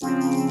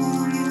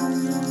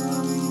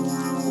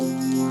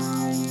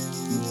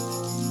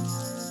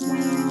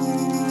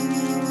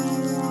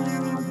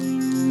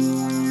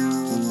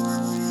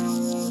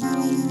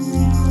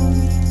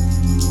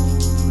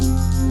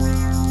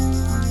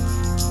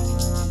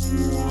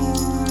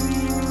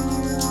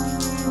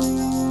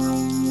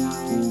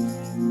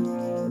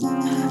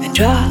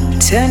Drop,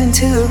 turn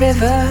into a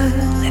river,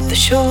 let the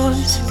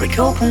shores break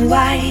open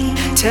wide.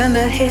 Turn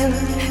the hill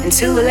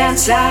into a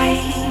landslide,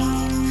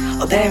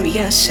 or bury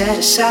us set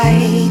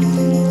aside.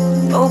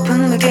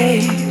 Open the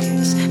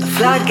gates, the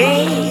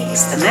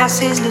floodgates, the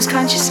masses lose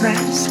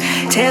consciousness.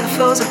 Tear the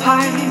foes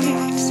apart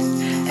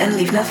and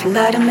leave nothing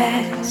but a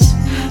mess.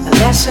 The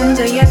lessons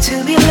are yet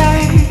to be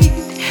learned.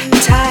 The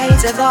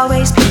tides have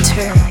always been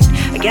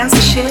turned against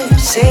the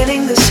ships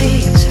sailing the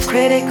seas of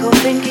critical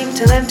thinking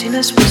till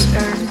emptiness was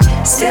earned.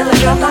 Still I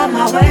drop out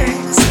my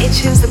words,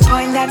 itches the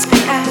point that's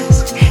been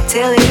asked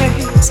till it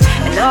hurts,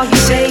 and all you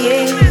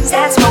say is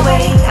that's my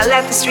way. I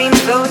let the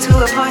streams flow to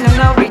a point of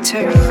no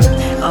return.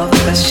 All the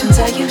questions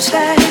are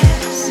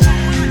useless.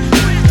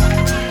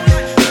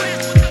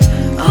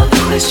 All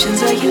the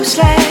questions are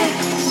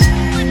useless.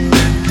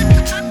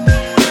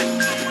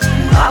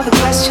 All the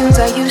questions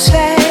are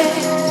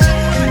useless.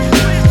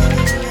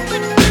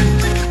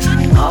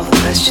 All the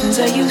questions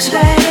are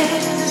useless.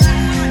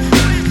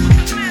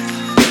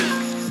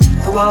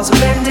 The walls are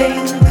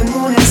bending, the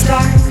moon is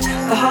dark,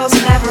 the halls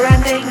are never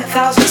ending,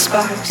 1,000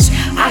 sparks.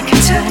 I can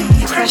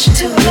turn you crash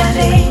into a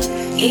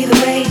landing. Either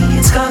way,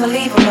 it's gonna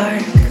leave a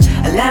mark.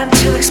 A lamp,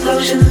 2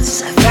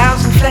 explosions,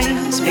 1,000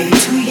 flames. Maybe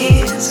 2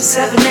 years,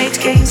 7, 8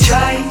 games.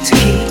 Try to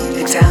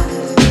keep it down.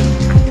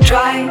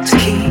 Try to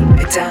keep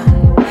it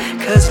down.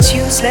 Cause it's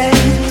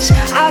useless.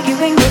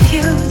 Arguing with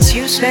you, it's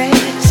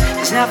useless.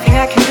 There's nothing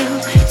I can do,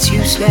 it's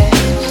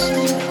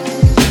useless.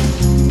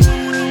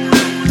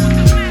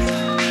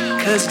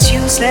 Cause it's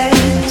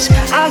useless.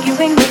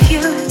 Arguing with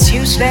you, it's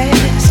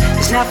useless.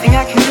 There's nothing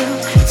I can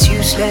do, it's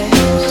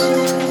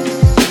useless.